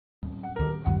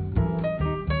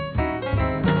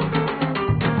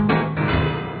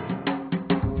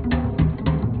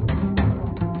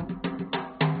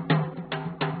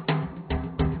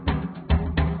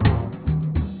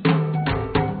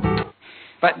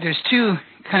But there's two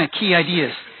kind of key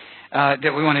ideas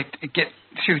that we want to get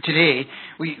through today.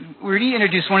 We already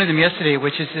introduced one of them yesterday,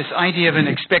 which is this idea of an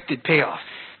expected payoff.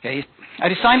 Okay, I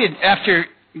decided after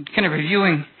kind of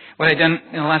reviewing what I'd done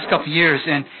in the last couple of years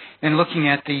and looking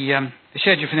at the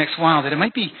schedule for the next while, that it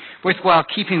might be worthwhile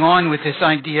keeping on with this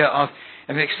idea of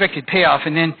an expected payoff,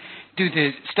 and then do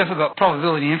the stuff about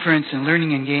probability inference and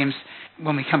learning in games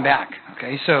when we come back.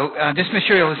 Okay, so this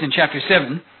material is in Chapter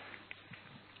 7.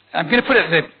 I'm going to put it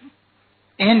at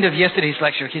the end of yesterday's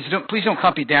lecture. Okay, so please don't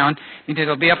copy it down.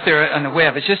 It'll be up there on the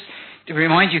web. It's just to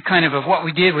remind you kind of what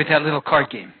we did with that little card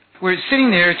game. We're sitting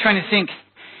there trying to think,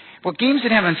 well, games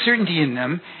that have uncertainty in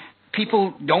them,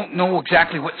 people don't know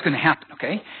exactly what's going to happen,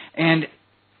 okay? And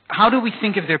how do we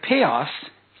think of their payoffs?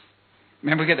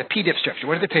 Remember, we got the PDIP structure.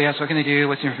 What are the payoffs? What can they do?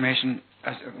 What's the information?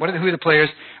 Who are the players?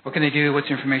 What can they do? What's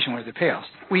the information? What are the payoffs?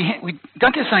 We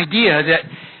got this idea that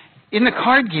in the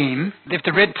card game, if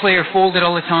the red player folded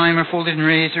all the time, or folded and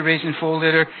raised, or raised and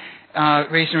folded, or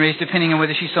raised and raised, depending on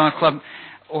whether she saw a club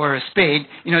or a spade,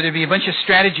 there'd be a bunch of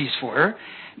strategies for her.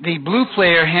 The blue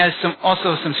player has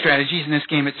also some strategies. In this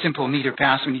game, it's simple, meet or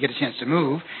pass when you get a chance to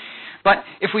move. But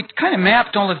if we kind of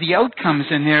mapped all of the outcomes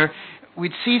in there,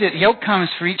 we'd see that the outcomes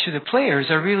for each of the players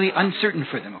are really uncertain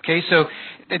for them, okay? So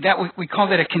we call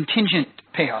that a contingent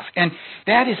payoff. And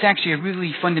that is actually a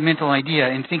really fundamental idea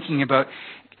in thinking about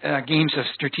games of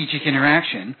strategic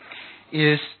interaction,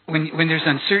 is when there's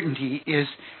uncertainty, is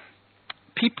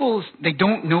they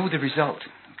don't know the result,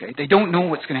 okay? They don't know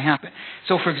what's going to happen.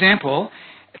 So, for example,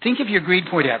 think of your grade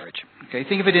point average, okay?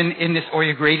 Think of it in this, or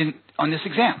your grade on this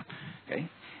exam, okay?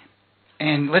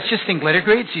 And let's just think letter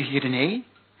grades. So you get an A,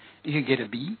 you could get a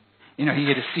B, you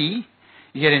get a C,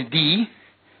 you get a D,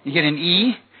 you get an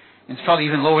E, and it's probably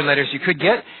even lower letters you could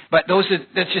get, but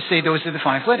let's just say those are the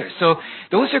 5 letters. So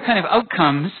those are kind of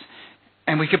outcomes,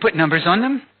 and we could put numbers on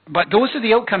them, but those are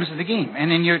the outcomes of the game.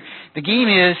 And then the game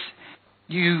is,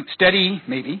 you study,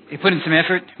 maybe, you put in some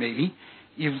effort, maybe,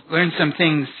 you've learned some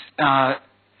things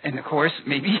in the course,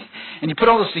 maybe, and you put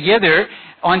all those together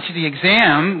onto the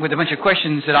exam with a bunch of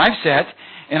questions that I've set,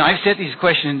 and I've set these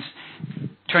questions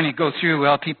trying to go through,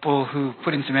 people who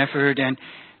put in some effort and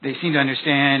they seem to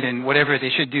understand, and whatever they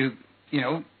should do,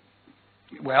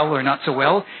 well or not so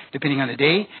well, depending on the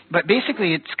day. But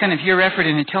basically, it's kind of your effort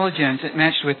and intelligence that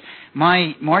matched with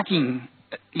my marking.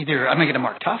 Either I'm going to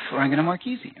mark tough or I'm going to mark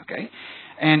easy, okay?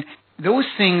 And those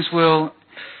things will,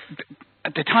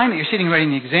 at the time that you're sitting writing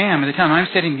the exam, at the time I'm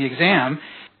setting the exam,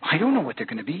 I don't know what they're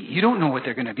going to be. You don't know what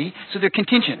they're going to be. So they're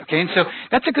contingent, okay? And so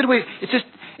that's a good way. It's just,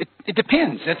 it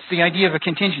depends. That's the idea of a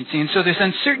contingency. And so there's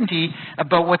uncertainty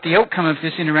about what the outcome of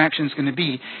this interaction is going to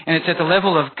be. And it's at the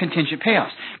level of contingent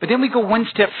payoffs. But then we go one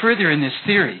step further in this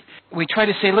theory. We try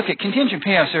to say, look, contingent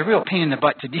payoffs are a real pain in the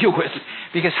butt to deal with,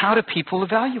 because how do people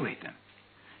evaluate them?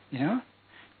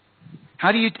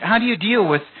 How do you deal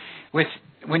with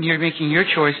when you're making your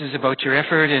choices about your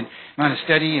effort and amount of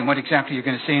study and what exactly you're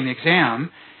going to say in the exam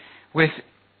with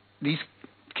these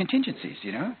contingencies,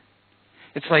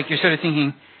 It's like you're sort of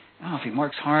thinking, if he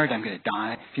marks hard, I'm going to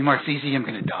die. If he marks easy, I'm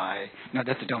going to die. No,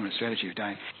 that's the dominant strategy of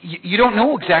dying. You don't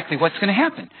know exactly what's going to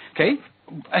happen, okay?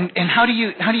 And how do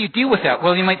you deal with that?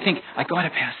 Well, you might think, I got to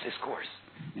pass this course.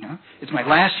 It's my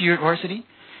last year at varsity,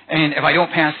 and if I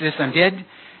don't pass this, I'm dead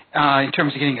in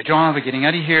terms of getting a job or getting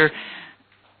out of here.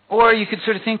 Or you could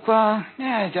sort of think,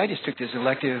 I just took this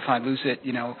elective. If I lose it,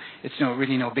 it's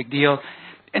really no big deal.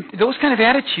 And those kind of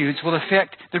attitudes will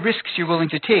affect the risks you're willing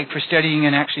to take for studying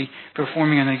and actually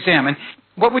performing on an exam. And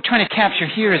what we're trying to capture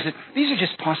here is that these are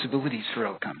just possibilities for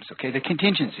outcomes, okay, the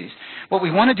contingencies. What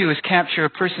we want to do is capture a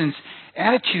person's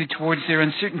attitude towards their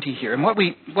uncertainty here. And what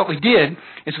we did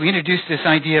is we introduced this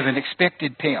idea of an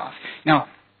expected payoff. Now,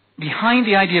 behind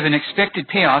the idea of an expected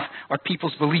payoff are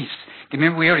people's beliefs.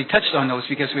 Remember, we already touched on those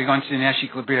because we've gone to the Nash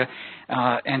equilibria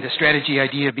and the strategy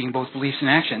idea being both beliefs and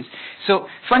actions. So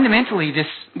fundamentally,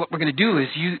 what we're going to do is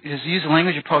use the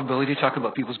language of probability to talk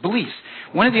about people's beliefs.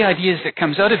 One of the ideas that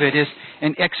comes out of it is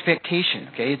an expectation.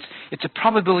 Okay, it's a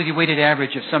probability-weighted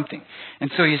average of something.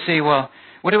 And so you say, well,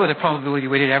 what about the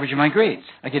probability-weighted average of my grades?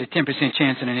 I get a 10%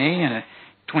 chance on an A and a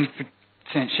 20%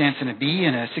 chance on a B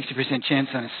and a 60% chance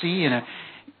on a C,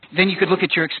 then you could look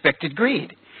at your expected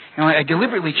grade. Now, I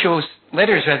deliberately chose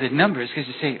letters rather than numbers because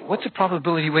you say, what's a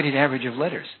probability-weighted average of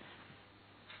letters?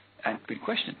 Good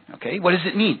question. Okay, what does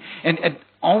it mean? And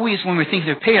always when we're thinking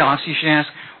of payoffs, you should ask,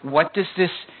 what does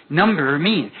this number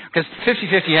mean? Because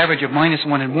 50-50 average of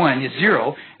 -1 and 1 is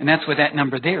 0, and that's what that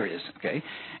number there is. Okay,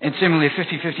 and similarly, a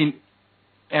 50-50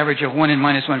 average of 1 and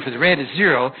 -1 for the red is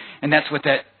 0, and that's what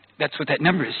that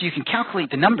number is. So you can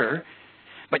calculate the number,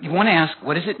 but you want to ask,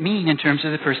 what does it mean in terms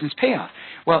of the person's payoff?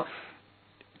 Well,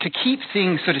 to keep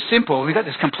things sort of simple, we've got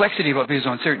this complexity about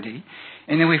visual uncertainty,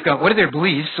 and then we've got what are their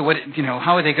beliefs, so what,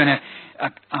 how are they going to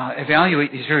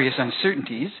evaluate these various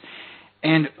uncertainties.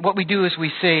 And what we do is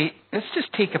we say, let's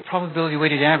just take a probability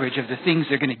weighted average of the things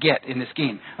they're going to get in this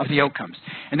game, of the outcomes.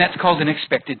 And that's called an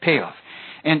expected payoff.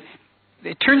 And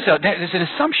it turns out that there's an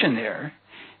assumption there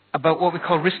about what we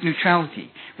call risk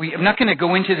neutrality. I'm not going to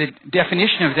go into the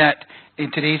definition of that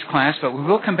in today's class, but we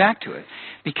will come back to it.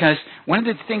 Because one of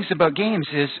the things about games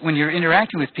is when you're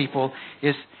interacting with people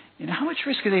is, how much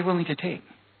risk are they willing to take?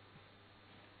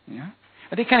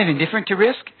 Are they kind of indifferent to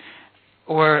risk?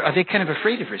 Or are they kind of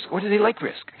afraid of risk? Or do they like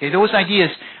risk? Okay, those ideas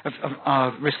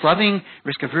of risk-loving,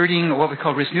 risk-averting, or what we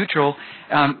call risk-neutral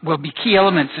will be key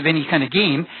elements of any kind of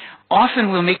game.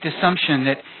 Often we'll make the assumption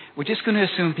that we're just going to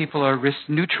assume people are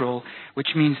risk-neutral, which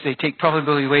means they take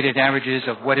probability-weighted averages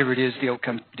of whatever it is the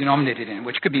outcome denominated in,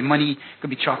 which could be money, could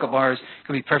be chocolate bars,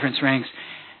 could be preference ranks.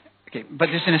 Okay, but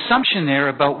there's an assumption there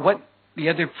about what the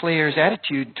other player's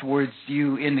attitude towards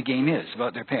you in the game is,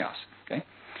 about their payoffs. Okay?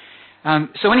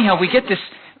 So anyhow, we get this,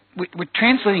 we're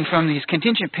translating from these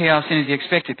contingent payoffs into the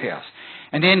expected payoffs.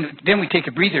 And then we take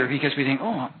a breather because we think,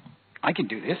 oh, I can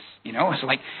do this. It's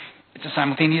like, it's a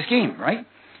simultaneous game, right?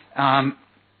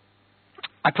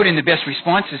 I put in the best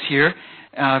responses here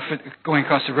for going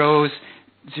across the rows.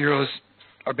 Zeros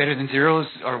are better than zeros,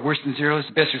 or worse than zeros.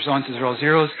 Best responses are all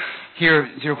zeros. Here,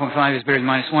 0.5 is better than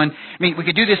 -1. I mean, we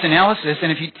could do this analysis,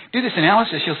 and if you do this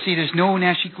analysis, you'll see there's no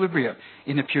Nash equilibria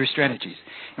in the pure strategies.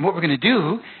 And what we're going to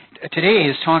do today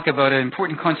is talk about an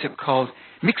important concept called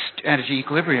mixed strategy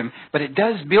equilibrium, but it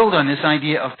does build on this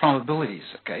idea of probabilities,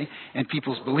 okay, and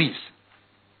people's beliefs.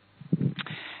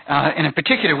 And in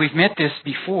particular, we've met this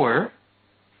before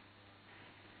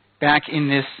back in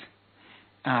this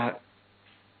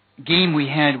game we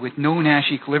had with no Nash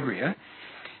equilibria.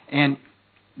 And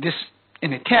this,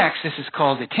 in the text, this is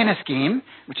called a tennis game,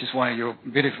 which is why you're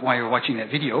watching that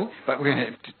video. But we're going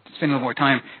to spend a little more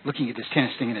time looking at this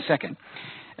tennis thing in a second.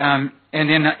 And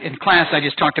then in class, I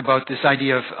just talked about this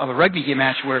idea of a rugby game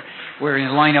match where in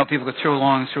a line-out, people could throw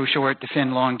long, throw short,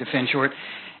 defend long, defend short.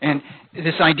 And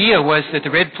this idea was that the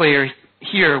red player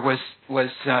here was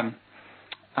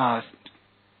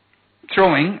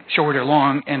throwing short or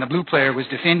long, and the blue player was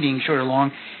defending short or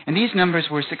long, and these numbers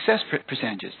were success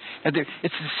percentages. Now,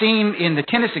 it's the same in the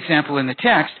tennis example in the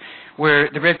text, where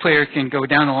the red player can go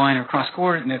down the line or cross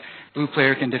court, and the blue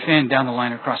player can defend down the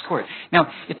line or cross court. Now,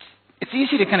 it's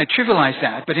easy to kind of trivialize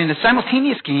that, but in a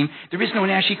simultaneous game, there is no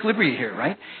Nash equilibria here,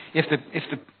 right? If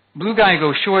the blue guy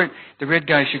goes short, the red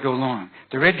guy should go long.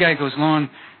 The red guy goes long,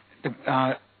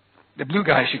 the blue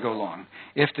guy should go long.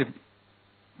 If the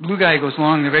blue guy goes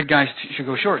long, the red guy should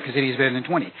go short because 80 is better than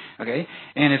 20, okay?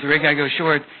 And if the red guy goes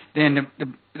short, then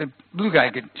the blue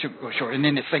guy should go short. And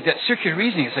then it's like that circular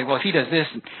reasoning. It's like, well, if he does this,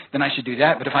 then I should do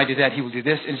that. But if I do that, he will do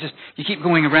this. And it's just, you keep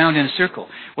going around in a circle.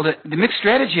 Well, the mixed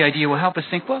strategy idea will help us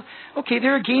think, well, okay,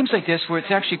 there are games like this where it's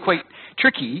actually quite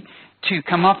tricky to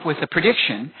come up with a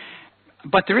prediction,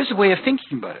 but there is a way of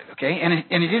thinking about it, okay? And it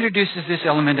introduces this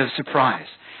element of surprise.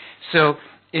 So,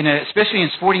 especially in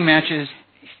sporting matches,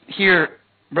 here,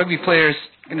 rugby players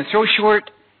are going to throw short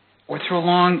or throw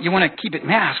long. You want to keep it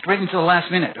masked right until the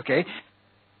last minute, okay?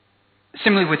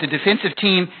 Similarly with the defensive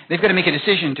team, they've got to make a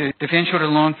decision to defend short or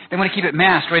long. They want to keep it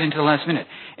masked right until the last minute.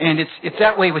 And it's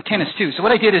that way with tennis too. So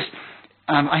what I did is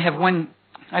I have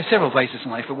several vices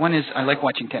in life, but one is I like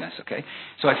watching tennis, okay?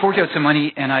 So I forked out some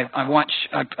money and I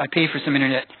pay for some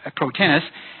internet pro tennis.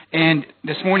 And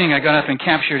this morning I got up and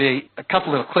captured a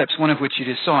couple of clips, one of which you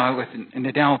just saw with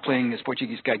Nadal playing this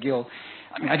Portuguese guy Gil.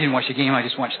 I mean, I didn't watch the game, I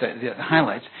just watched the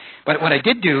highlights. But what I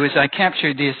did do is I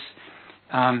captured this,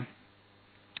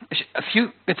 a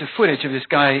few bits of footage of this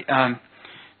guy,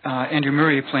 Andrew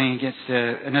Murray, playing against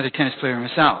another tennis player,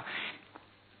 Masao.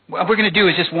 What we're going to do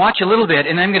is just watch a little bit,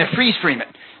 and I'm going to freeze frame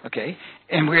it, okay?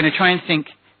 And we're going to try and think,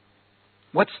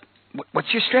 what's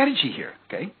your strategy here,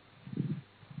 okay?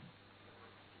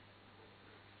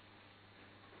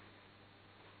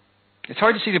 It's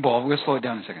hard to see the ball. We'll slow it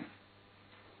down in a second.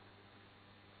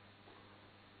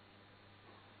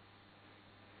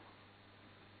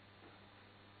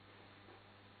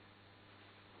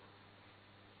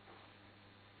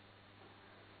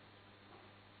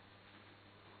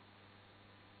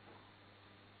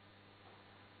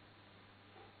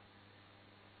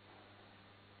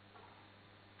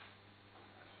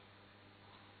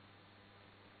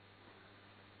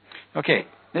 Okay,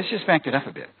 let's just back it up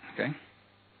a bit, okay?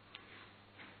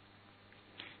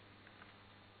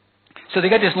 So they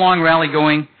got this long rally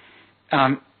going,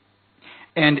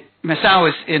 and Masao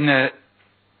is in the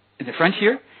front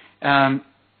here.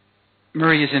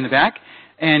 Murray is in the back,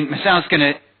 and Masao's going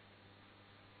to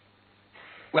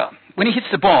well, when he hits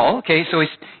the ball, okay, so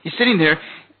he's sitting there,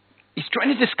 he's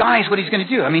trying to disguise what he's going to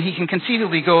do. I mean, he can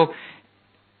conceivably go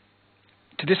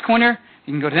to this corner,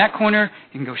 he can go to that corner,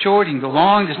 he can go short, he can go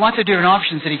long. There's lots of different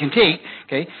options that he can take,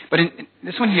 okay? But in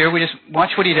this one here, we just watch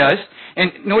what he does.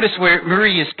 And notice where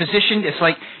Murray is positioned. It's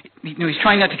like, you know, he's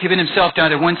trying not to commit himself to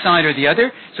either one side or the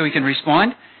other so he can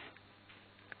respond.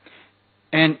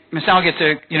 And Masao gets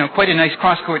quite a nice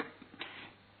cross-court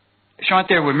shot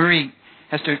there where Murray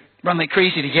has to run like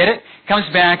crazy to get it.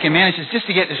 Comes back and manages just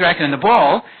to get his racket on the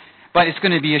ball, but it's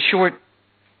going to be a short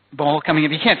ball coming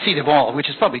up. You can't see the ball, which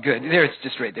is probably good. There, it's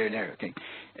just right there, okay,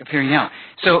 appearing now.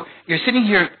 So you're sitting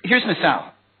here. Here's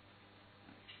Masao.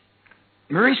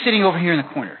 Murray's sitting over here in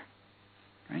the corner,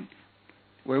 right?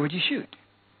 Where would you shoot?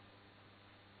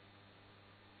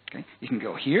 Okay, you can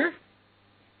go here.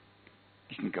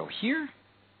 You can go here.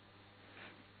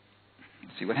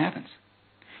 Let's see what happens.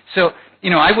 So,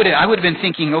 I would have been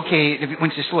thinking, okay,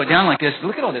 once you slow it down like this,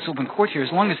 look at all this open court here.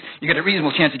 As long as you get a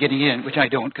reasonable chance of getting in, which I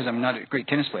don't because I'm not a great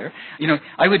tennis player,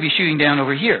 I would be shooting down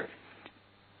over here.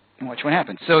 And watch what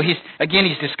happens. So he's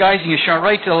disguising his shot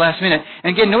right to the last minute.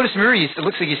 And again, notice Murray, it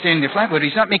looks like he's standing there flat-footed.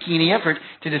 He's not making any effort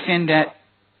to defend that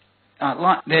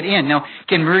in. Now,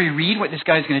 can Murray read what this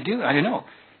guy's going to do? I don't know.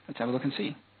 Let's have a look and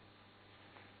see.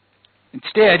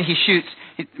 Instead,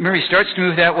 Murray starts to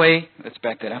move that way. Let's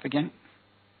back that up again.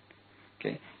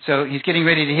 Okay, so he's getting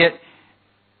ready to hit.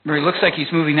 Murray looks like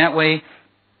he's moving that way,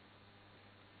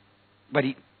 but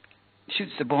he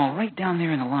shoots the ball right down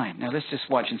there in the line. Now let's just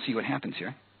watch and see what happens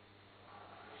here.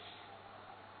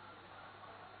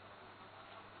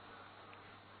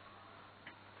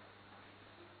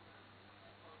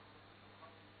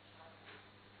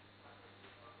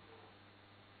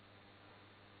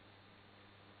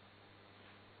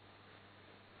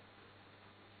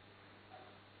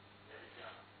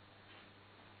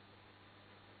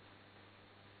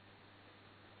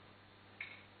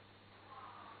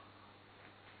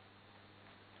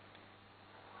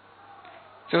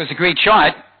 So it was a great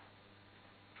shot,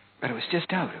 but it was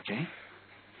just out, okay?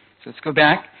 So let's go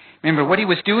back. Remember, what he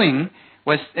was doing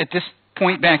was at this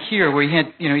point back here where he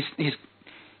had, he's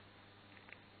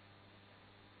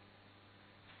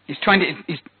trying to,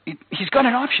 he's got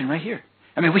an option right here.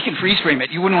 I mean, we can freeze frame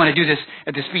it. You wouldn't want to do this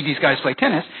at the speed these guys play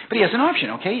tennis, but he has an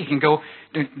option, okay? He can go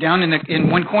down in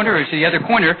one corner or to the other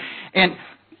corner. And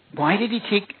why did he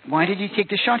take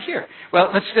the shot here?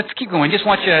 Well, let's keep going. Just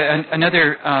watch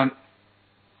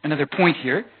another point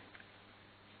here.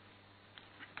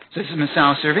 So this is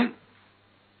Masao serving.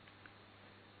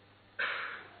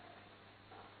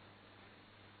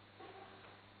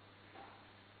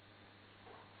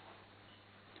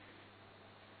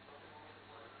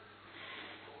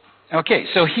 Okay,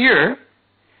 so here,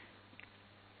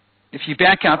 if you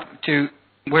back up to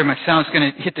where Masao is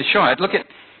going to hit the shot, look at.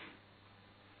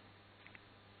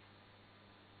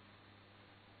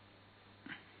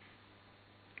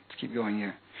 Let's keep going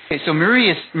here. Okay, so Murray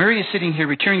is sitting here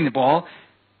returning the ball,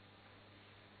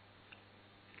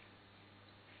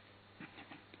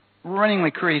 running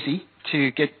like crazy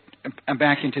to get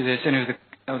back into the center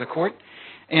of the court.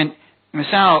 And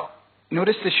Masao,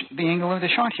 notice the angle of the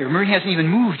shot here. Murray hasn't even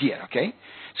moved yet, okay?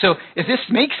 So if this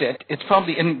makes it, it's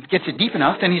probably, and gets it deep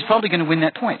enough, then he's probably going to win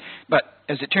that point. But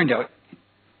as it turned out,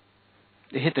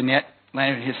 they hit the net,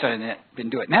 landed on his side of the net,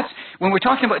 didn't do it. And that's, when we're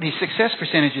talking about these success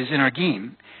percentages in our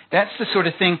game, that's the sort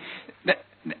of thing,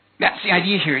 that's the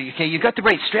idea here, okay? You got the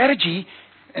right strategy,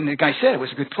 and the guy said it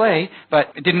was a good play,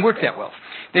 but it didn't work that well.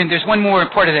 Then there's one more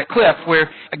part of that clip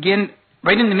where, again,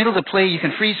 right in the middle of the play, you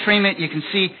can freeze frame it, you can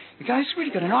see the guy's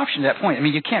really got an option at that point. I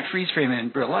mean, you can't freeze frame it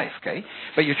in real life, okay?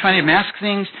 But you're trying to mask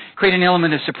things, create an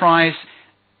element of surprise.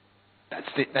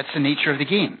 That's the nature of the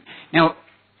game. Now,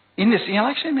 in this,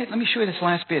 actually, let me show you this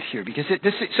last bit here, because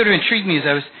this sort of intrigued me as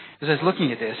I was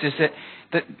looking at this, is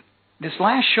that this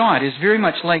last shot is very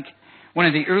much like one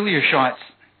of the earlier shots.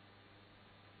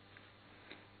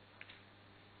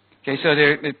 Okay, so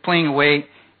they're playing away,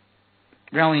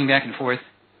 rallying back and forth.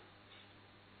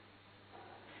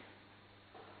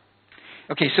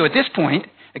 Okay, so at this point,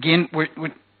 again,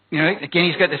 again,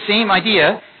 he's got the same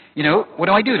idea. What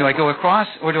do I do? Do I go across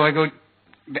or do I go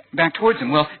back towards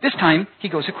him? Well, this time he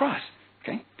goes across,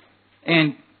 okay,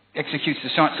 and executes the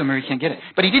shot so Murray can't get it.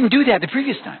 But he didn't do that the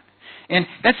previous time, and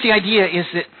that's the idea. Is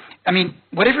that, I mean,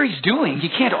 whatever he's doing, he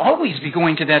can't always be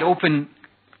going to that open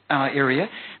area,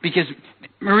 because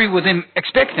Murray will then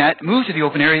expect that, move to the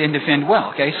open area, and defend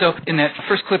well. Okay, so in that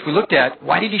first clip we looked at,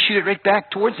 why did he shoot it right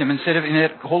back towards him instead of in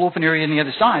that whole open area on the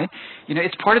other side? You know,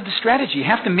 it's part of the strategy. You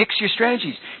have to mix your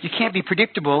strategies. You can't be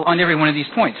predictable on every one of these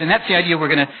points, and that's the idea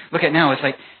we're going to look at now. It's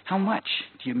like, how much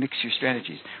do you mix your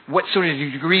strategies? What sort of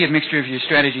degree of mixture of your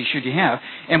strategy should you have?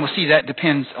 And we'll see that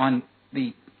depends on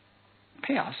the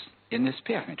payoffs in this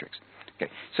payoff matrix.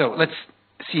 Okay, so let's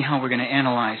see how we're going to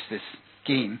analyze this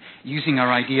game using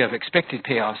our idea of expected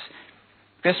payoffs,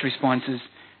 best responses,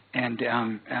 and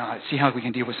see how we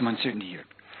can deal with some uncertainty here.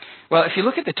 Well, if you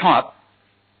look at the top,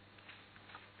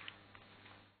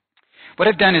 what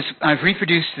I've done is I've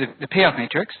reproduced the payoff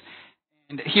matrix.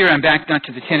 And here I'm back not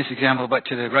to the tennis example, but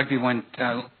to the rugby one,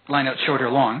 line out short or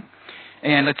long.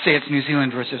 And let's say it's New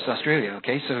Zealand versus Australia.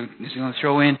 Okay, so New Zealand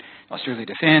throw in, Australia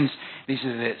defends. These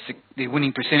are the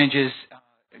winning percentages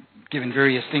given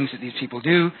various things that these people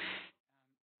do.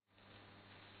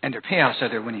 And their payoffs are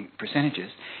their winning percentages.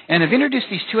 And I've introduced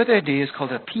these two other ideas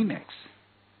called a P-mix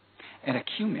and a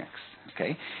Q-mix.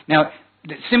 Okay, now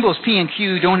the symbols P and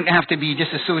Q don't have to be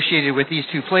disassociated with these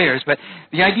two players, but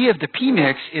the idea of the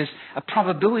P-mix is a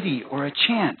probability or a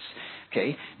chance,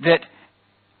 okay, that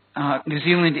New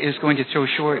Zealand is going to throw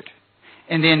short.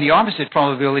 And then the opposite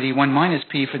probability, 1 minus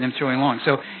P, for them throwing long.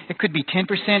 So it could be 10%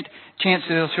 chance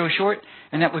that they'll throw short,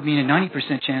 and that would mean a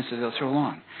 90% chance that they'll throw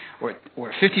long.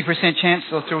 Or 50% chance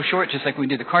they'll throw short, just like we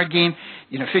did the card game.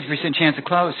 You know, 50% chance of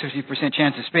clubs, 50%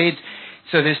 chance of spades.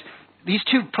 So there's these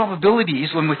two probabilities.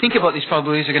 When we think about these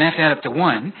probabilities, are going to have to add up to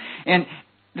 1. And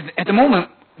at the moment,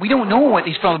 we don't know what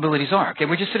these probabilities are. Okay,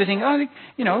 we're just sort of thinking, oh,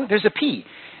 you know, there's a P.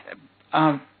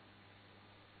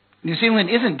 New Zealand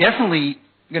isn't definitely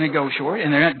going to go short,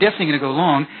 and they're not definitely going to go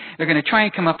long. They're going to try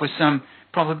and come up with some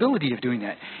probability of doing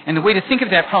that. And the way to think of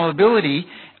that probability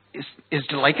is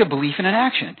like a belief in an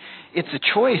action. It's a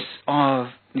choice of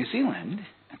New Zealand.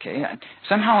 Okay,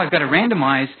 somehow I've got to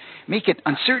randomize, make it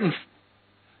uncertain.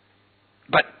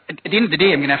 But at the end of the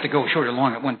day, I'm going to have to go short or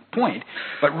long at one point.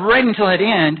 But right until that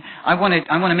end, I want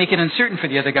to make it uncertain for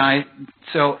the other guy.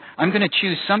 So I'm going to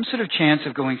choose some sort of chance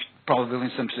of going probability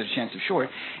and some sort of chance of short.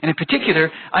 And in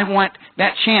particular, I want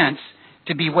that chance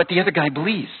to be what the other guy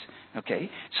believes.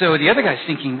 Okay, so the other guy's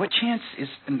thinking, what chance is,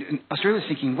 and Australia's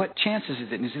thinking, what chance is it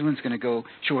that New Zealand's going to go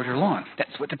short or long?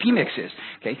 That's what the P-mix is.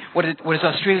 Okay, what is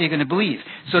Australia going to believe?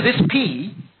 So this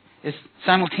P is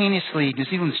simultaneously New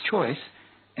Zealand's choice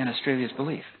and Australia's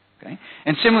belief. Okay,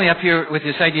 and similarly up here with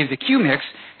this idea of the Q-mix,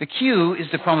 the Q is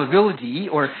the probability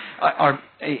or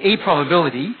a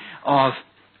probability of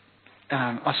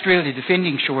Australia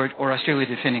defending short or Australia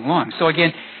defending long. So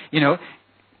again, you know,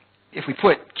 if we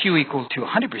put Q equal to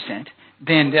 100%,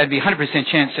 then that'd be 100%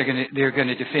 chance they're going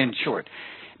to defend short.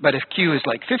 But if Q is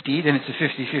like 50, then it's a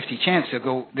 50-50 chance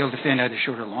they'll defend either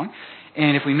short or long.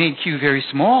 And if we made Q very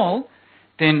small,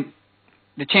 then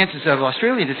the chances of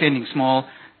Australia defending small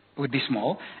would be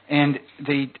small, and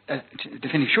the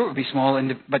defending short would be small,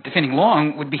 but defending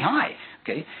long would be high.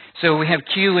 Okay, so we have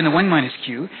Q and the 1 minus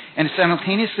Q, and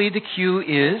simultaneously the Q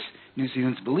is New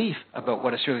Zealand's belief about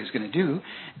what Australia is going to do,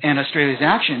 and Australia's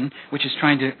action, which is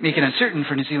trying to make it uncertain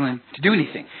for New Zealand to do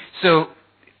anything. So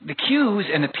the Q's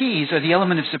and the P's are the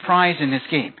element of surprise in this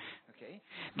game. Okay,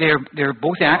 they're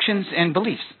both actions and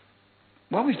beliefs.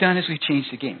 What we've done is we've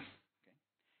changed the game.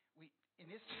 In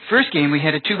this first game, we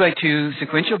had a 2x2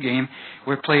 sequential game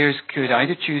where players could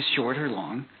either choose short or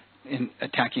long in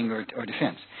attacking or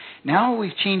defense. Now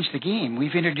we've changed the game.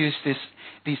 We've introduced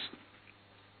these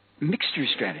mixture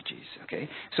strategies. Okay,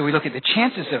 so we look at the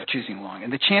chances of choosing long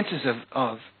and the chances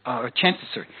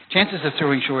chances of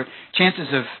throwing short, chances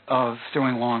of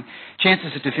throwing long,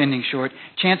 chances of defending short,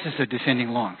 chances of defending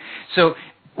long. So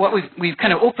what we've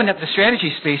kind of opened up the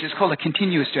strategy space. It's called a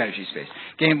continuous strategy space.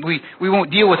 Okay, we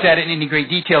won't deal with that in any great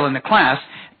detail in the class,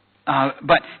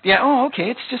 but yeah,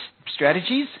 okay, it's just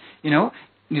strategies. You know,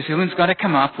 New Zealand's got to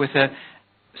come up with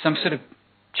some sort of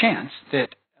chance that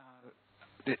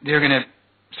they're going to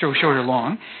throw short or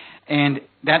long, and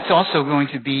that's also going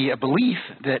to be a belief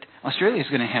that Australia is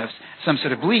going to have some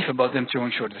sort of belief about them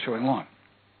throwing short or throwing long.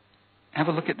 Have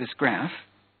a look at this graph.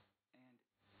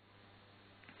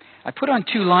 I put on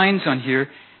 2 lines on here,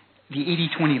 the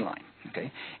 80-20 line.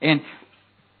 Okay, and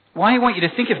why I want you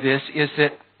to think of this is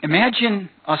that imagine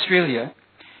Australia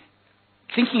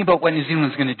thinking about what New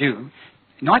Zealand's going to do,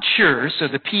 not sure, so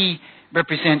the P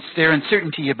represents their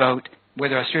uncertainty about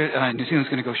whether New Zealand's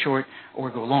going to go short or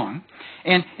go long.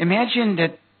 And imagine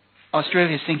that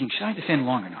Australia is thinking, should I defend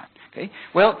long or not? Okay.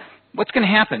 Well, what's going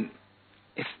to happen?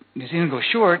 If New Zealand goes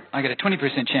short, I get a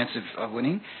 20% chance of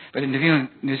winning. But if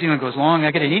New Zealand goes long,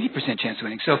 I get an 80% chance of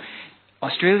winning. So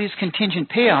Australia's contingent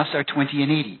payoffs are 20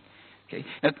 and 80. Okay?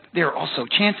 Now, there are also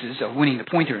chances of winning the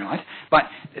point or not, but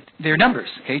they're numbers,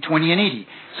 okay, 20 and 80.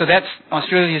 So that's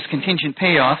Australia's contingent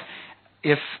payoff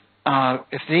if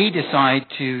they decide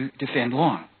to defend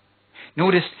long.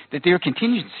 Notice that their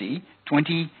contingency,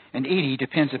 20 and 80,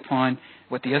 depends upon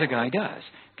what the other guy does,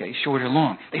 okay, short or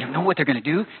long. They don't know what they're going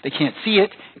to do. They can't see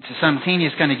it. It's a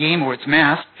simultaneous kind of game or it's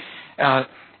masked.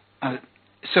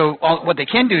 So what they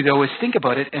can do, though, is think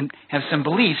about it and have some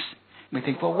beliefs. We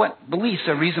think, well, what beliefs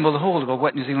are reasonable to hold about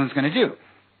what New Zealand's going to do?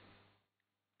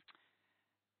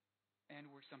 And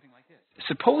work something like this.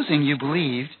 Supposing you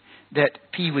believed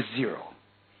that P was 0,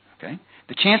 okay?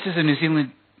 The chances of New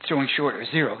Zealand throwing short are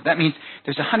 0. That means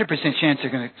there's a 100% chance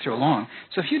they're going to throw long.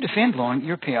 So if you defend long,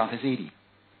 your payoff is 80.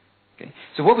 Okay?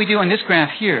 So what we do on this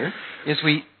graph here is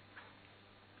we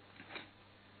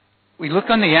look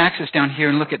on the axis down here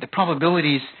and look at the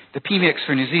probabilities, the P-mix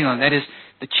for New Zealand, that is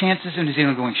the chances of New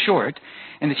Zealand going short,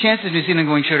 and the chances of New Zealand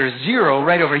going short are 0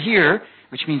 right over here,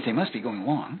 which means they must be going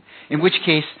long, in which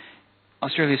case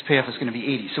Australia's payoff is going to be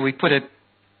 80. So we put a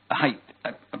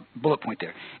bullet point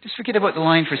there. Just forget about the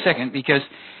line for a second, because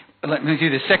let me do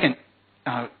the second,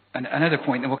 another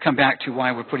point, and we'll come back to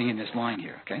why we're putting in this line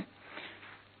here, okay?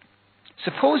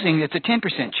 Supposing it's a 10%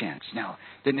 chance now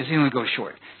that New Zealand goes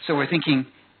short. So we're thinking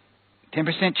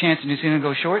 10% chance that New Zealand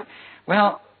goes short.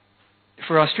 Well,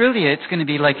 for Australia, it's going to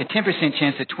be like a 10%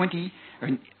 chance at 20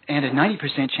 and a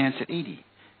 90% chance at 80.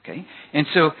 Okay? And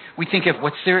so we think of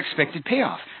what's their expected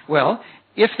payoff. Well,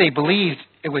 if they believed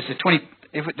it was a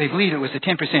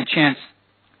 10% chance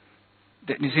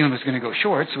that New Zealand was going to go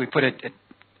short, so we put a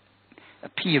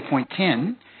P of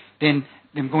 0.10, then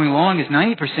them going long is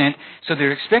 90%, so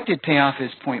their expected payoff is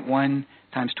 0.1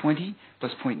 times 20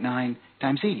 plus 0.9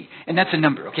 times 80. And that's a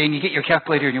number, okay? And you get your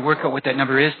calculator and you work out what that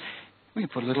number is. We can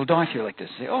put a little dot here like this.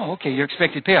 Say, oh, okay, your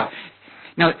expected payoff.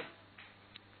 Now,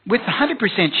 with the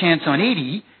 100% chance on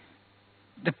 80,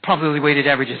 the probability weighted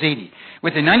average is 80.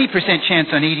 With a 90% chance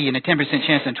on 80 and a 10%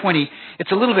 chance on 20,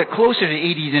 it's a little bit closer to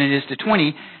 80 than it is to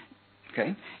 20.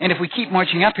 Okay? And if we keep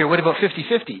marching up here, what about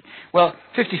 50-50? Well,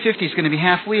 50-50 is going to be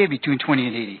halfway between 20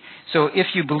 and 80. So if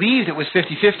you believed it was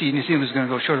 50-50 and New Zealand was going to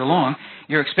go short or long,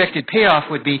 your expected payoff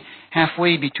would be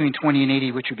halfway between 20 and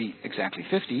 80, which would be exactly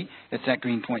 50. That's that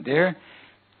green point there.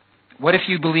 What if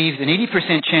you believed an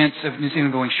 80% chance of New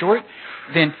Zealand going short?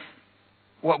 Then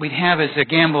what we'd have is a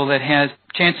gamble that has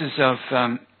chances of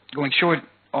going short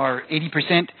are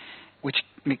 80%, which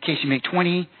in case you make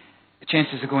 20. The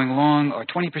chances of going long are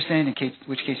 20%, in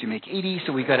which case you make 80.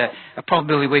 So we've got a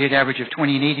probability weighted average of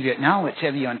 20 and 80, but now it's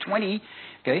heavy on 20.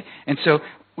 Okay? And so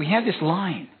we have this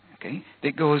line, okay,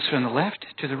 that goes from the left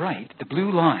to the right. The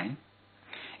blue line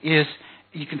is,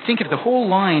 you can think of the whole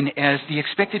line as the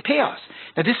expected payoffs.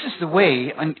 Now this is the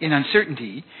way, in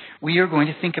uncertainty, we are going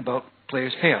to think about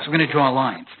players' payoffs. We're going to draw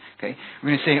lines. Okay? We're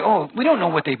going to say, oh, we don't know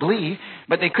what they believe,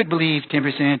 but they could believe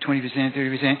 10%, 20%,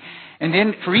 30%. And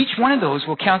then for each one of those,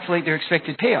 we'll calculate their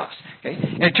expected payoffs. Okay?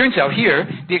 And it turns out here,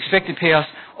 the expected payoffs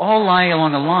all lie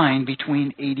along a line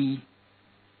between 80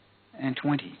 and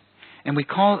 20. And we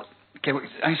call, okay,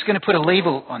 I'm just going to put a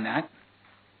label on that.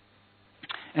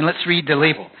 And let's read the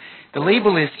label. The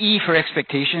label is E for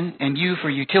expectation and U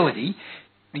for utility.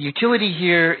 The utility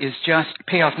here is just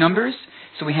payoff numbers,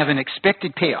 so we have an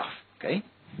expected payoff. Okay?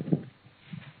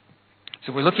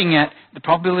 So we're looking at the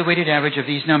probability weighted average of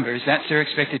these numbers. That's their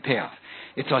expected payoff.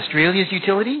 It's Australia's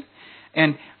utility,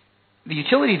 and the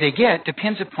utility they get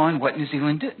depends upon what New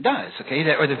Zealand does, okay?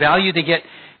 Or the value they get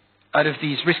out of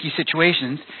these risky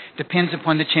situations depends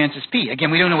upon the chances P.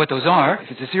 Again, we don't know what those are. If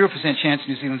it's a 0% chance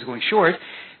New Zealand's going short,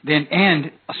 then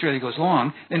and Australia goes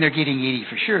long, then they're getting 80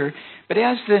 for sure. But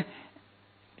as the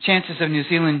chances of New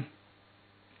Zealand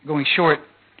going short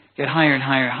get higher and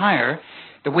higher and higher,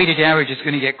 the weighted average is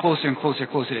going to get closer and closer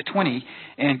to 20,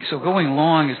 and so going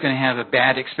long is going to have a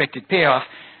bad expected payoff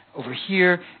over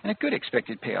here and a good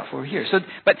expected payoff over here. So,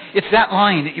 but it's that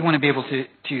line that you want to be able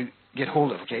to get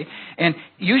hold of, okay? And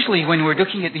usually when we're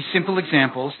looking at these simple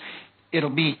examples,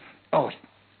 it'll be, oh,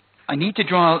 I need to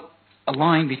draw a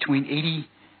line between 80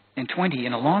 and 20,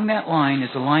 and along that line is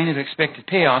the line of expected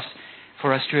payoffs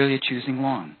for Australia choosing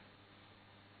long.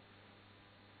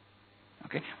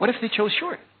 Okay? What if they chose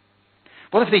short?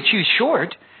 Well, if they choose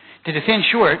short, to defend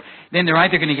short, then they're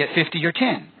either going to get 50 or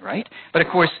 10, right? But of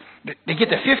course, they get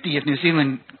the 50 if New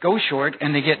Zealand goes short,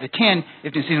 and they get the 10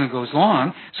 if New Zealand goes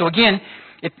long. So again,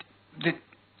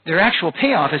 their actual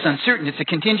payoff is uncertain. It's a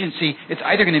contingency. It's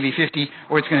either going to be 50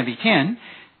 or it's going to be 10.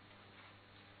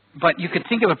 But you could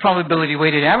think of a probability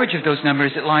weighted average of those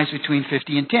numbers that lies between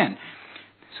 50 and 10.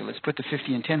 So let's put the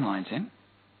 50 and 10 lines in.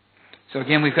 So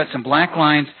again, we've got some black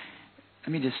lines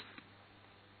let me just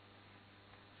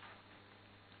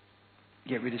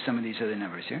get rid of some of these other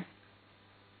numbers here.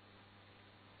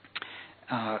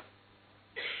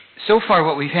 So far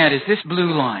what we've had is this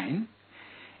blue line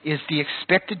is the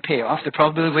expected payoff, the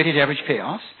probability weighted average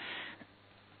payoffs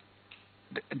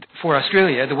for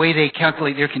Australia, the way they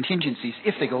calculate their contingencies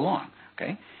if they go long.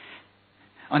 Okay.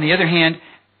 On the other hand,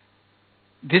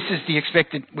 this is the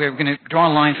expected, we're going to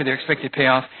draw a line for their expected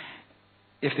payoff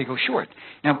if they go short.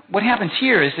 Now, what happens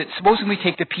here is that supposing we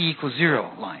take the P equals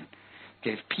 0 line.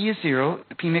 Okay, if P is 0,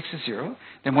 the P mix is 0,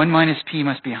 then 1 minus P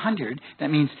must be 100. That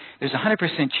means there's a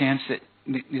 100% chance that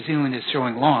New Zealand is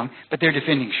showing long, but they're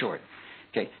defending short.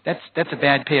 Okay, that's a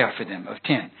bad payoff for them of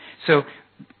 10. So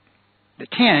the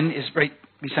 10 is right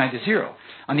beside the 0.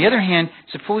 On the other hand,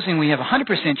 supposing we have a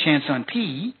 100% chance on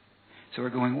P, so we're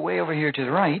going way over here to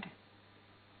the right,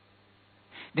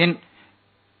 then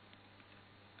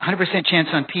 100% chance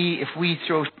on P,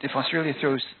 if Australia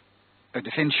throws or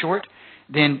defends short,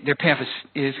 then their payoff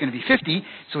is going to be 50.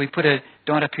 So we put a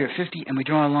dot up here at 50, and we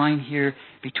draw a line here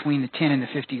between the 10 and the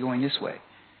 50 going this way.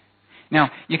 Now,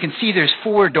 you can see there's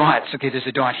 4 dots. Okay, there's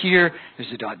a dot here,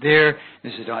 there's a dot there,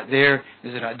 there's a dot there,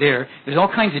 there's a dot there. There's all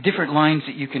kinds of different lines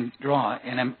that you can draw,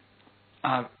 and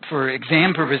for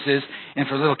exam purposes and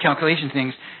for little calculation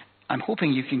things, I'm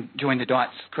hoping you can join the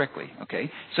dots correctly,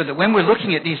 okay? So that when we're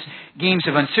looking at these games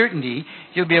of uncertainty,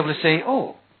 you'll be able to say,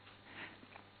 oh,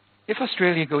 if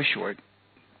Australia goes short,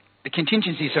 the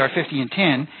contingencies are 50 and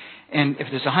 10, and if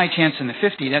there's a high chance in the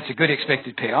 50, that's a good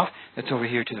expected payoff. That's over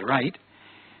here to the right.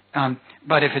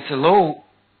 But if it's a low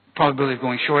probability of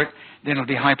going short, then it'll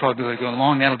be high probability of going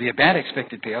long. That'll be a bad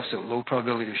expected payoff, so low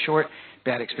probability of short,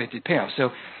 bad expected payoff.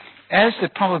 So as the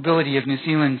probability of New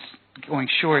Zealand's going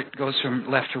short goes from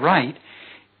left to right,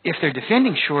 if they're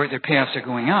defending short, their payoffs are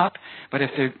going up, but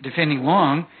if they're defending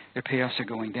long, their payoffs are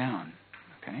going down.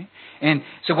 Okay? And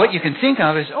so what you can think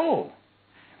of is, oh,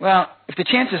 well, if the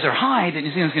chances are high that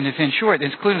New Zealand's going to defend short,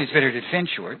 then clearly it's better to defend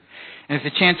short. And if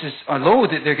the chances are low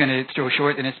that they're going to throw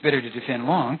short, then it's better to defend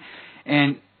long.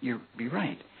 And you'll be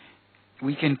right.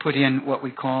 We can put in what we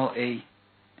call a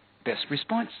best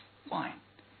response line.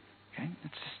 Okay?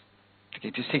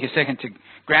 Just take a second to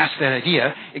grasp that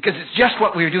idea, because it's just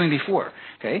what we were doing before.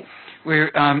 Okay,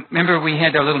 remember we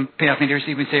had our little payoff meter,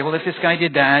 so we say, well, if this guy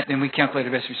did that, then we calculate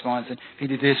our best response, and if he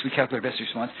did this, we calculate our best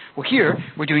response. Well, here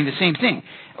we're doing the same thing,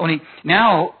 only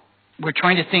now we're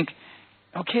trying to think,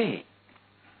 okay,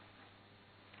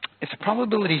 if the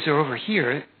probabilities are over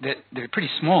here, that they're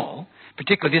pretty small,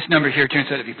 particularly this number here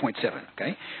turns out to be 0.7,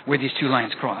 okay, where these two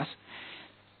lines cross.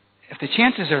 If the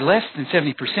chances are less than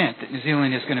 70% that New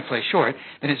Zealand is going to play short,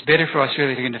 then it's better for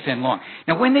Australia to defend long.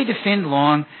 Now, when they defend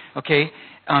long, okay,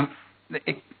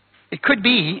 it could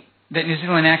be that New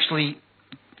Zealand actually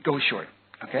goes short,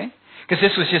 okay? Because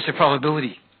this was just a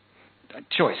probability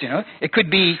choice, you know. It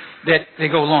could be that they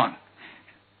go long.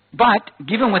 But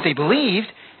given what they believed,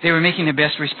 they were making the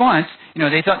best response. You know,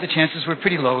 they thought the chances were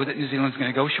pretty low that New Zealand's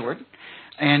going to go short,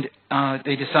 and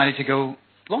they decided to go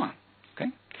long,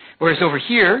 okay? Whereas over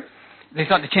here, they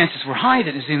thought the chances were high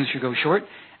that New Zealand should go short,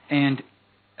 and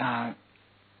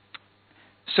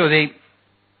so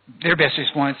their best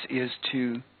response is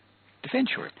to defend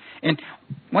short. And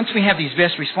once we have these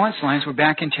best response lines, we're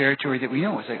back in territory that we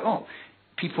know. It's like, oh,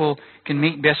 people can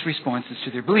make best responses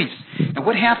to their beliefs. Now,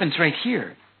 what happens right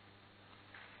here?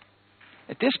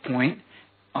 At this point,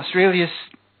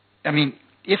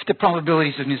 if the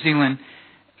probabilities of New Zealand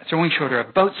throwing short are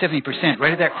about 70%,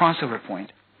 right at that crossover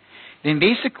point, then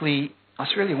basically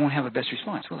Australia won't have a best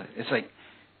response, will it? It's like,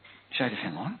 should I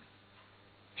defend long?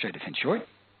 Should I defend short?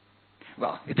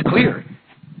 Well, it's clear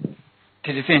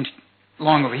to defend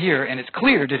long over here, and it's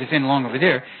clear to defend long over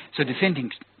there, so defending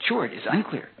short is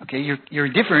unclear. Okay, you're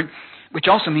indifferent, which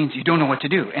also means you don't know what to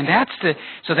do. And that's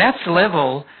the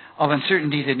level of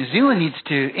uncertainty that New Zealand needs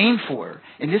to aim for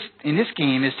in this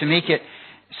game, is to make it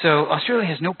so Australia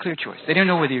has no clear choice. They don't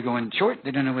know whether you're going short,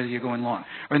 they don't know whether you're going long.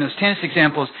 Or in those tennis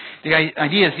examples, the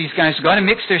idea is these guys have got to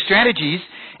mix their strategies,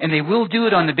 and they will do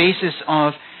it on the basis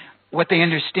of what they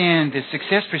understand the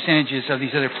success percentages of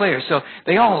these other players. So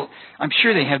I'm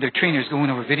sure they have their trainers going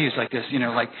over videos like this,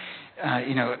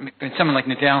 someone like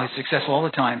Nadal is successful all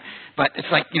the time, but it's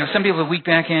like, some people have weak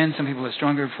backhands, some people have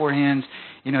stronger forehands,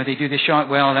 they do this shot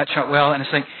well, that shot well, and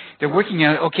it's like they're working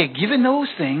out, okay, given those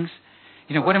things,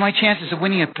 what are my chances of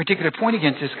winning a particular point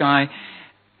against this guy?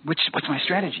 What's my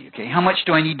strategy? Okay, how much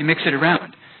do I need to mix it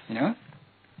around?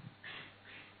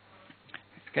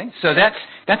 Okay, so that's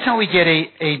how we get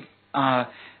if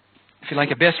you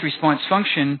like, a best response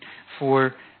function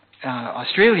for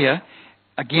Australia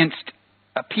against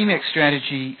a PMIX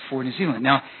strategy for New Zealand.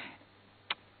 Now,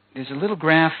 there's a little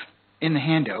graph in the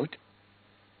handout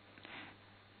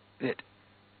that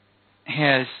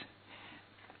has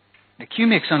the Q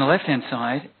mix on the left-hand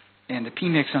side and the P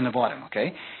mix on the bottom,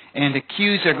 okay? And the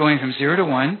Qs are going from 0 to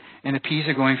 1, and the Ps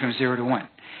are going from 0 to 1.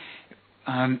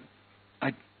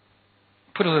 I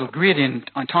put a little grid in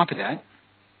on top of that.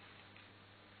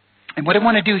 And what I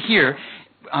want to do here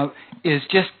is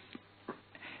just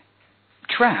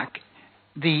track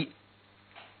the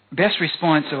best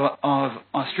response of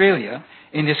Australia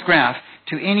in this graph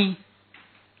to any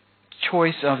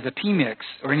choice of the P mix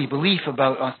or any belief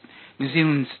about New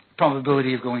Zealand's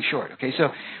probability of going short. Okay, so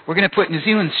we're going to put New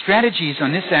Zealand's strategies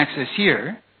on this axis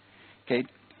here. Okay,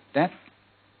 that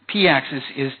P-axis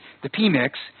is the P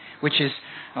mix, which is,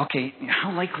 okay,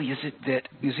 how likely is it that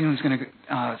New Zealand's going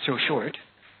to throw short?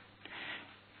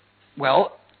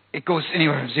 Well, it goes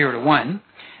anywhere from 0 to 1.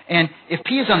 And if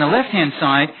P is on the left-hand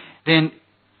side, then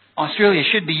Australia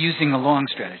should be using the long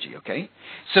strategy, okay?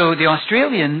 So the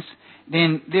Australians,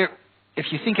 then,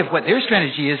 if you think of what their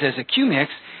strategy is as a Q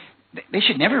mix, they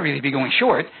should never really be going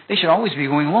short. They should always be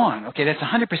going long. Okay, that's a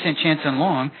 100% chance on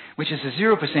long, which is a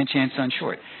 0% chance on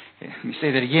short. Okay, let me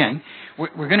say that again.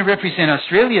 We're going to represent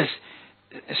Australia's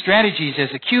strategies as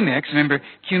a Q mix. Remember,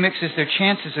 Q mix is their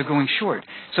chances of going short.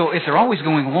 So if they're always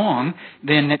going long,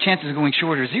 then the chances of going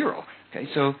short are 0. Okay,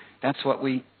 so that's what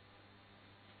we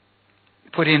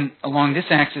put in along this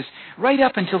axis right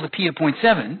up until the P of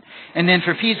 0.7. And then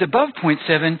for P's above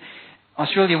 0.7,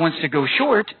 Australia wants to go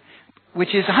short,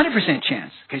 which is a 100%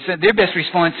 chance. Okay, so their best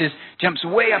response is jumps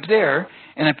way up there,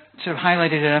 and I've sort of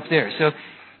highlighted it up there. So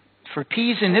for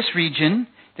P's in this region,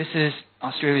 this is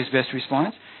Australia's best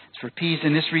response. For P's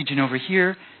in this region over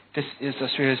here, this is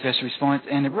Australia's best response.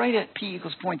 And right at P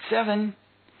equals 0.7,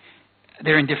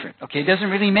 they're indifferent. Okay, it doesn't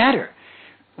really matter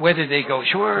whether they go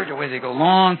short or whether they go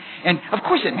long. And of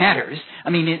course it matters, I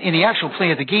mean, in the actual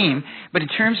play of the game, but in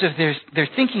terms of their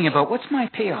thinking about what's my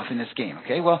payoff in this game,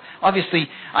 okay? Well, obviously,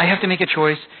 I have to make a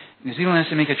choice. New Zealand has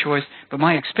to make a choice, but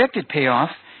my expected payoff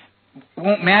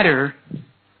won't matter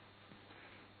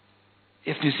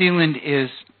if New Zealand is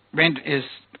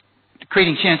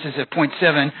creating chances of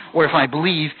 0.7, or if I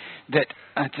believe that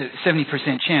it's a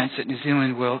 70% chance that New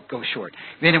Zealand will go short.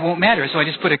 Then it won't matter, so I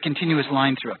just put a continuous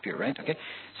line through up here, right? Okay.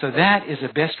 So that is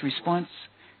a best response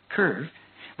curve,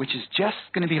 which is just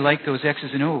going to be like those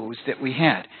X's and O's that we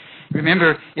had.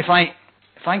 Remember, if I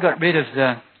got rid of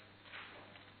the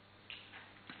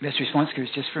best response curves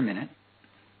just for a minute,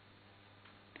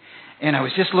 and I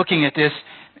was just looking at this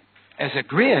as a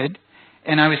grid,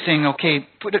 and I was saying, okay,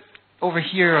 put it over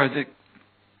here are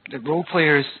the role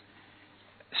players'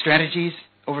 strategies.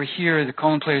 Over here are the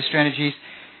column players' strategies.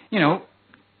 You know,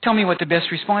 tell me what the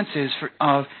best response is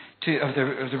of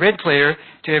the red player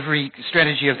to every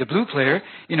strategy of the blue player.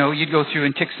 You know, you'd go through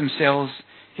and tick some cells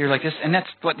here like this, and that's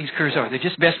what these curves are. They're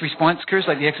just best response curves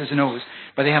like the X's and O's,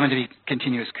 but they happen to be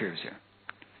continuous curves here.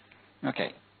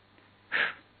 Okay.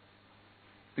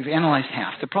 We've analyzed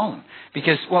half the problem,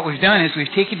 because what we've done is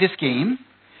we've taken this game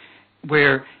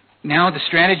where now the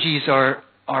strategies are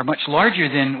much larger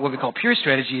than what we call pure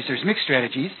strategies. There's mixed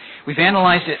strategies. We've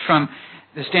analyzed it from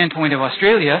the standpoint of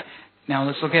Australia. Now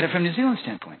let's look at it from New Zealand's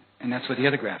standpoint, and that's what the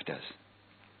other graph does.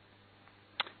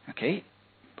 Okay.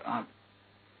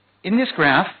 In this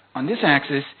graph, on this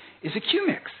axis, is a Q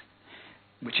mix,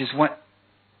 which is what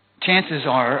chances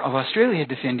are of Australia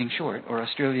defending short or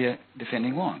Australia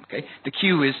defending long. Okay. The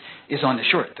Q is on the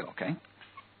short, though. Okay.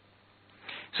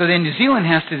 So then New Zealand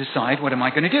has to decide, what am I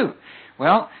going to do?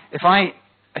 Well, if I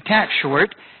attack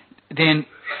short, then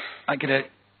I get a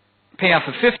payoff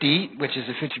of 50, which is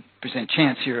a 50%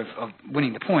 chance here of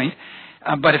winning the point.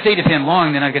 But if they defend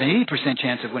long, then I get an 80%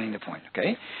 chance of winning the point.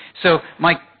 Okay, so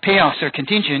my payoffs are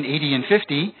contingent, 80 and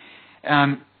 50.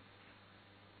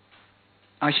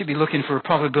 I should be looking for a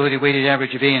probability weighted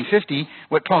average of A and 50.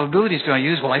 What probabilities do I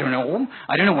use? Well, I don't know.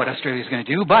 I don't know what Australia is going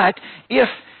to do. But if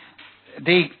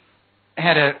they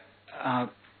had a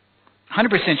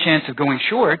 100% chance of going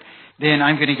short, then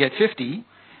I'm going to get 50.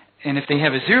 And if they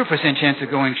have a 0% chance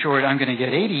of going short, I'm going to get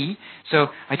 80. So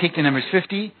I take the numbers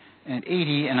 50 and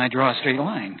 80, and I draw a straight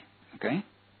line, okay,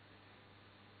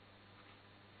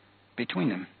 between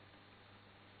them.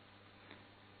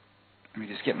 Let me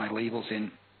just get my labels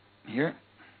in here.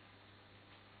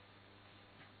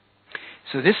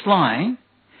 So this line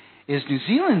is New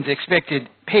Zealand's expected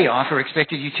payoff or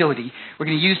expected utility. We're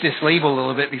going to use this label a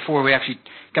little bit before we actually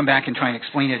come back and try and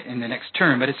explain it in the next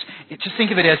term. But just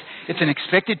think of it as it's an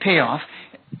expected payoff.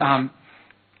 The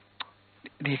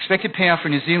expected payoff for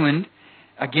New Zealand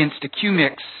against a Q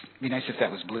mix, it'd be nice if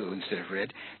that was blue instead of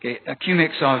red, okay, a Q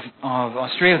mix of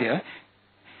Australia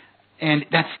And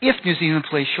that's if New Zealand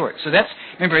plays short. So that's,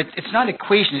 remember, it's not an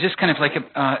equation. It's just kind of like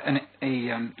a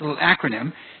little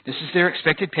acronym. This is their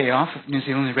expected payoff of New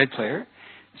Zealand, the red player.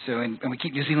 So, and we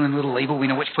keep New Zealand a little label. We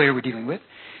know which player we're dealing with.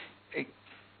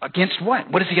 Against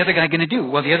what? What is the other guy going to do?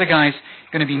 Well, the other guy's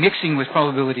going to be mixing with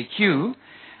probability Q.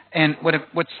 And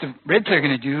what's the red player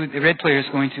going to do? The red player is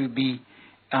going to be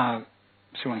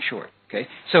throwing short. Okay,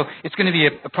 so it's going to be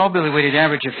a probability weighted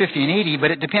average of 50 and 80,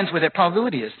 but it depends what that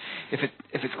probability is. If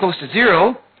it's close to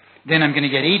 0, then I'm going to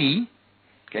get 80.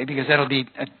 Okay, because that'll be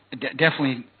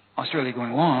definitely Australia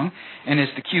going long. And as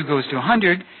the Q goes to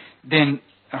 100, then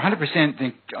 100%,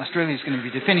 then Australia is going to be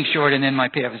defending short, and then my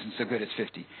payoff isn't so good. It's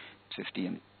 50. It's 50.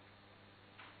 And,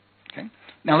 okay.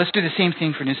 Now let's do the same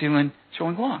thing for New Zealand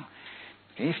throwing long.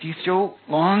 Okay, if you throw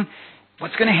long,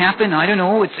 what's going to happen? I don't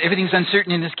know. Everything's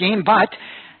uncertain in this game, but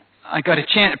I got a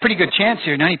pretty good chance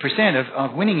here, 90%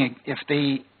 of winning if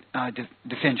they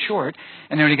defend short,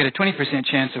 and they only get a 20%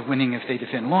 chance of winning if they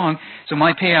defend long. So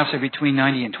my payoffs are between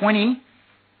 90 and 20.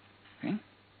 Okay.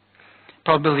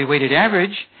 Probability weighted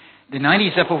average, the 90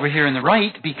 is up over here on the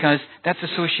right because that's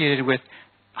associated with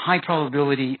high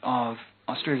probability of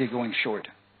Australia going short.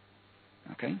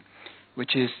 Okay,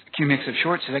 which is Q mix of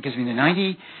short, so that gives me the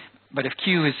 90. But if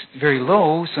Q is very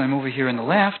low, so I'm over here on the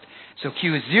left, so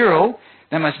Q is 0.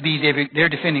 That must be they're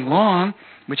defending long, in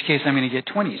which case I'm going to get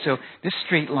 20. So this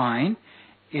straight line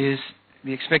is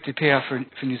the expected payoff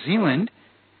for New Zealand.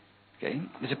 Okay,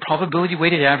 is a probability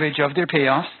weighted average of their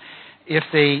payoffs if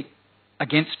they,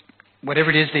 against whatever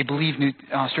it is they believe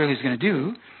Australia is going to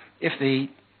do, if they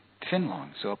defend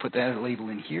long. So I'll put that as a label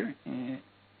in here,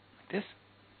 like this.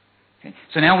 Okay,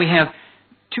 so now we have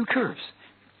two curves.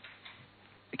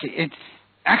 Okay, it's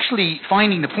actually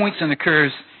finding the points on the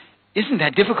curves isn't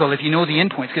that difficult if you know the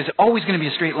endpoints, because it's always going to be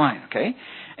a straight line, okay?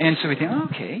 And so we think,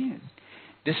 okay,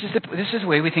 this is the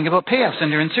way we think about payoffs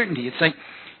under uncertainty. It's like,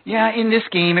 yeah, in this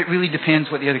game, it really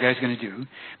depends what the other guy's going to do.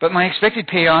 But my expected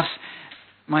payoffs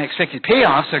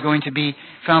are going to be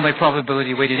found by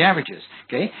probability weighted averages,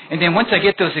 okay? And then once I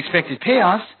get those expected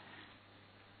payoffs,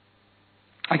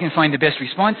 I can find the best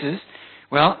responses.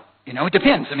 Well, you know, it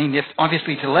depends. I mean, if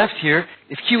obviously to the left here,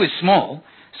 if Q is small,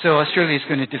 so Australia is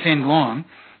going to defend long,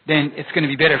 then it's going to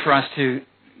be better for us to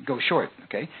go short,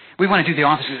 okay? We want to do the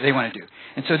opposite that they want to do.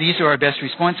 And so these are our best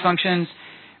response functions.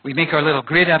 We make our little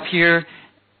grid up here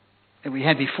that we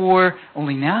had before,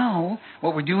 only now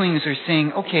what we're doing is we're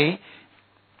saying, okay,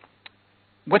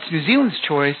 what's New Zealand's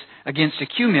choice against a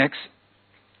Q mix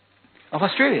of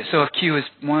Australia? So if Q is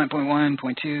 1, 0.1,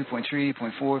 0.2, 0.3,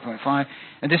 0.4, 0.5,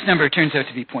 and this number turns out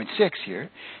to be 0.6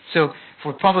 here. So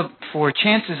for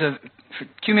chances of for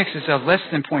Q mixes of less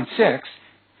than 0.6,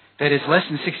 that is less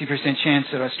than 60% chance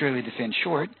that Australia defends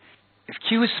short. If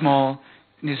Q is small,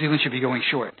 New Zealand should be going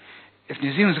short. If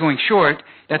New Zealand's going short,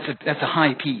 that's a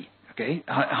high P, okay?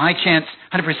 A high chance,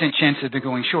 100% chance that they're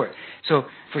going short. So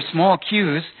for small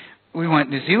Qs, we want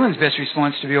New Zealand's best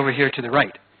response to be over here to the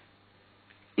right.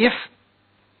 If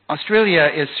Australia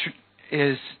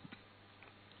is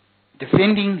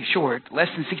defending short, less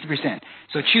than 60%,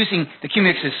 so choosing the Q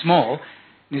mix is small,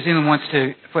 New Zealand wants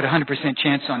to put a 100%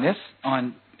 chance on this,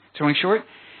 on throwing short.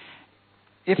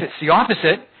 If it's the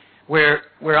opposite, where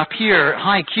up here,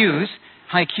 high Qs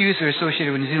are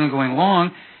associated with New Zealand going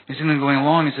long. New Zealand going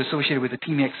long is associated with a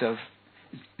P mix of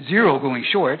 0 going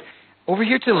short. Over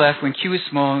here to the left, when Q is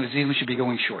small, New Zealand should be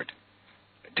going short.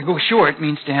 To go short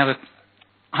means to have a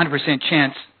 100%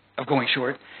 chance of going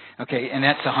short, okay, and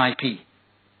that's a high P.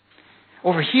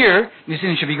 Over here, New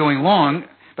Zealand should be going long,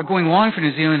 but going long for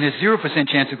New Zealand is 0%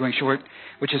 chance of going short,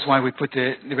 which is why we put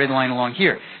the red line along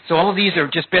here. So all of these are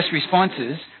just best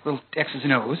responses, little X's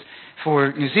and O's,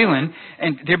 for New Zealand,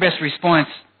 and their best response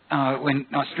when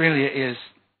Australia is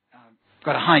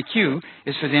got a high Q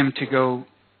is for them to go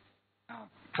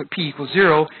put P equals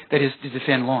 0, that is to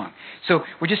defend long. So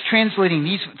we're just translating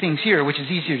these things here, which is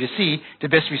easier to see, to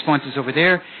best responses over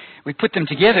there. We put them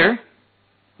together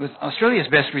with Australia's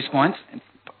best response, and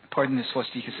pardon this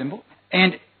swastika symbol,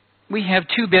 and we have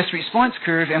two best response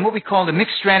curves, and what we call the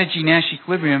mixed strategy Nash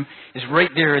equilibrium is right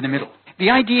there in the middle. The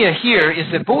idea here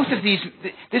is that both of these,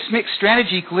 this mixed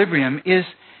strategy equilibrium is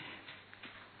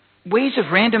ways of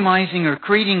randomizing or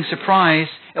creating surprise,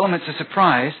 elements of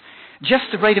surprise, just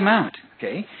the right amount,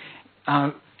 okay?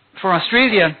 For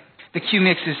Australia, the Q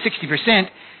mix is 60%,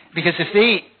 because if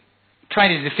they try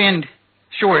to defend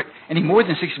short any more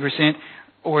than 60%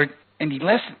 or any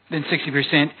less than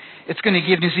 60%, it's going to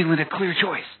give New Zealand a clear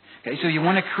choice. Okay, so you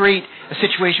want to create a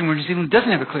situation where New Zealand doesn't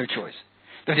have a clear choice.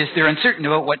 That is, they're uncertain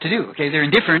about what to do. Okay, they're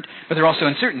indifferent, but they're also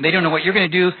uncertain. They don't know what you're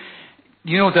going to do.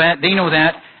 You know that. They know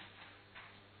that.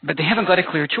 But they haven't got a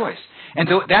clear choice. And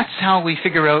that's how we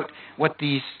figure out what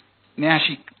these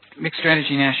mixed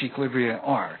strategy Nash equilibria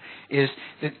are, is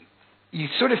that you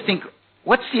sort of think,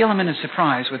 what's the element of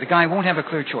surprise where the guy won't have a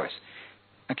clear choice?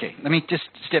 Okay, let me just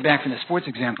step back from the sports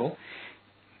example.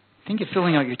 Think of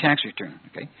filling out your tax return,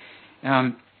 okay?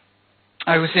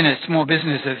 I was in a small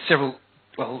business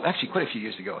actually quite a few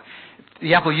years ago.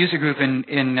 The Apple User Group in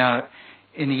the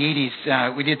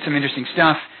 80s, we did some interesting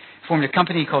stuff, formed a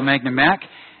company called Magnum Mac,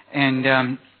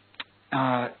 and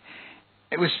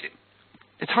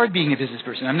it's hard being a business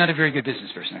person. I'm not a very good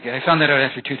business person, okay? I found that out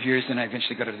after 2 years, and I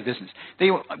eventually got out of the business.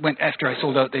 After I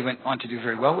sold out, they went on to do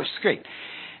very well, which is great.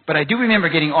 But I do remember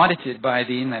getting audited by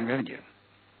the Inland Revenue.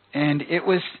 And it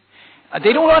was,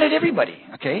 they don't audit everybody,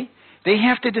 okay? They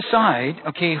have to decide,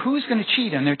 okay, who's going to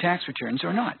cheat on their tax returns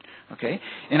or not, okay?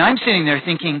 And I'm sitting there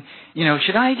thinking,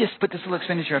 should I just put this little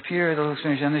expenditure up here, the little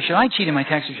expenditure down there? Should I cheat on my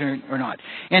tax return or not?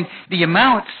 And the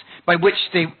amounts by which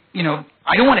they,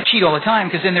 I don't want to cheat all the time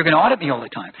because then they're going to audit me all the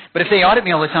time. But if they audit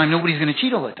me all the time, nobody's going to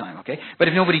cheat all the time, okay? But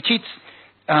if nobody cheats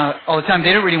all the time,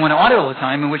 they don't really want to audit all the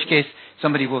time, in which case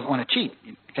somebody will want to cheat,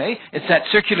 okay? It's that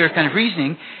circular kind of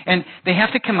reasoning. And they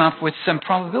have to come up with some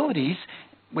probabilities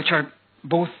which are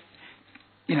both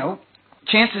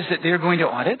chances that they're going to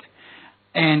audit,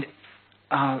 and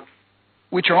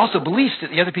which are also beliefs that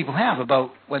the other people have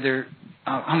about whether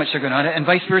how much they're going to audit, and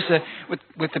vice versa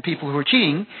with the people who are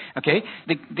cheating. Okay,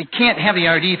 they can't have the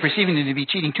RD perceiving them to be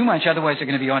cheating too much, otherwise they're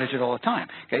going to be audited all the time.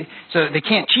 Okay, so they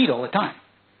can't cheat all the time,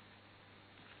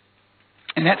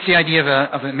 and that's the idea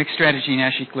of a mixed strategy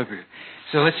Nash equilibrium.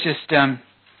 So let's just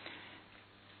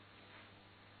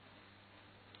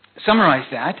summarize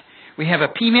that. We have a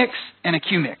P-mix and a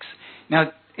Q-mix.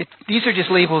 Now, these are just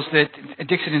labels that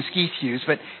Dixon and Skeeth use,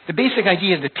 but the basic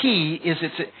idea of the P is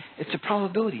it's a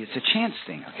probability. It's a chance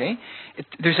thing, okay?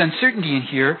 There's uncertainty in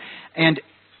here, and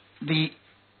the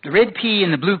red P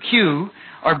and the blue Q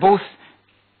are both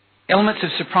elements of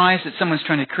surprise that someone's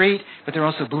trying to create, but they're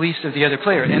also beliefs of the other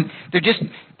player. And they're just,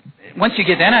 once you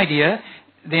get that idea,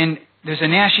 then there's a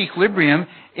Nash equilibrium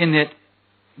in that,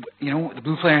 the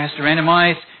blue player has to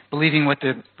randomize, believing what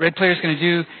the red player is going to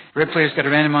do. The red player's got to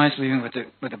randomize, believing what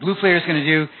the blue player is going to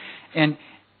do. And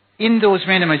in those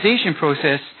randomization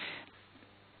process,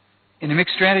 in the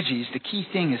mixed strategies, the key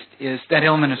thing is that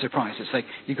element of surprise. It's like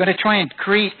you've got to try and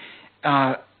create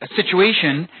a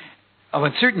situation of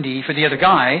uncertainty for the other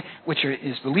guy, which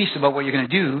is beliefs about what you're going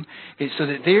to do, okay, so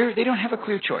that they don't have a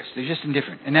clear choice. They're just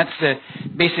indifferent. And that's the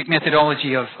basic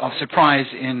methodology of surprise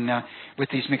with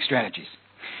these mixed strategies.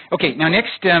 Okay, now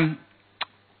next,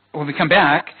 when we come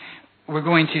back, we're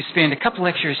going to spend a couple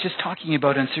lectures just talking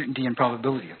about uncertainty and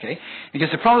probability, okay? Because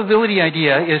the probability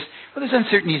idea is, well, there's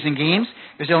uncertainties in games,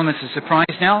 there's elements of surprise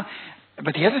now,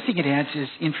 but the other thing it adds is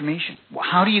information. Well,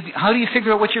 how do you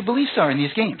figure out what your beliefs are in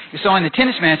these games? You saw in the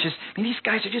tennis matches, these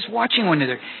guys are just watching one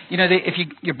another. If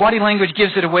your body language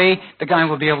gives it away, the guy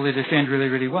will be able to defend really,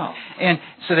 really well. And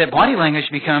so that body language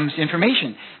becomes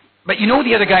information. But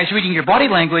the other guy's reading your body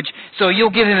language, so you'll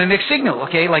give him a mixed signal,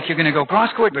 okay? Like you're going to go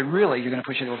cross-court, but really you're going to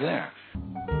push it over there.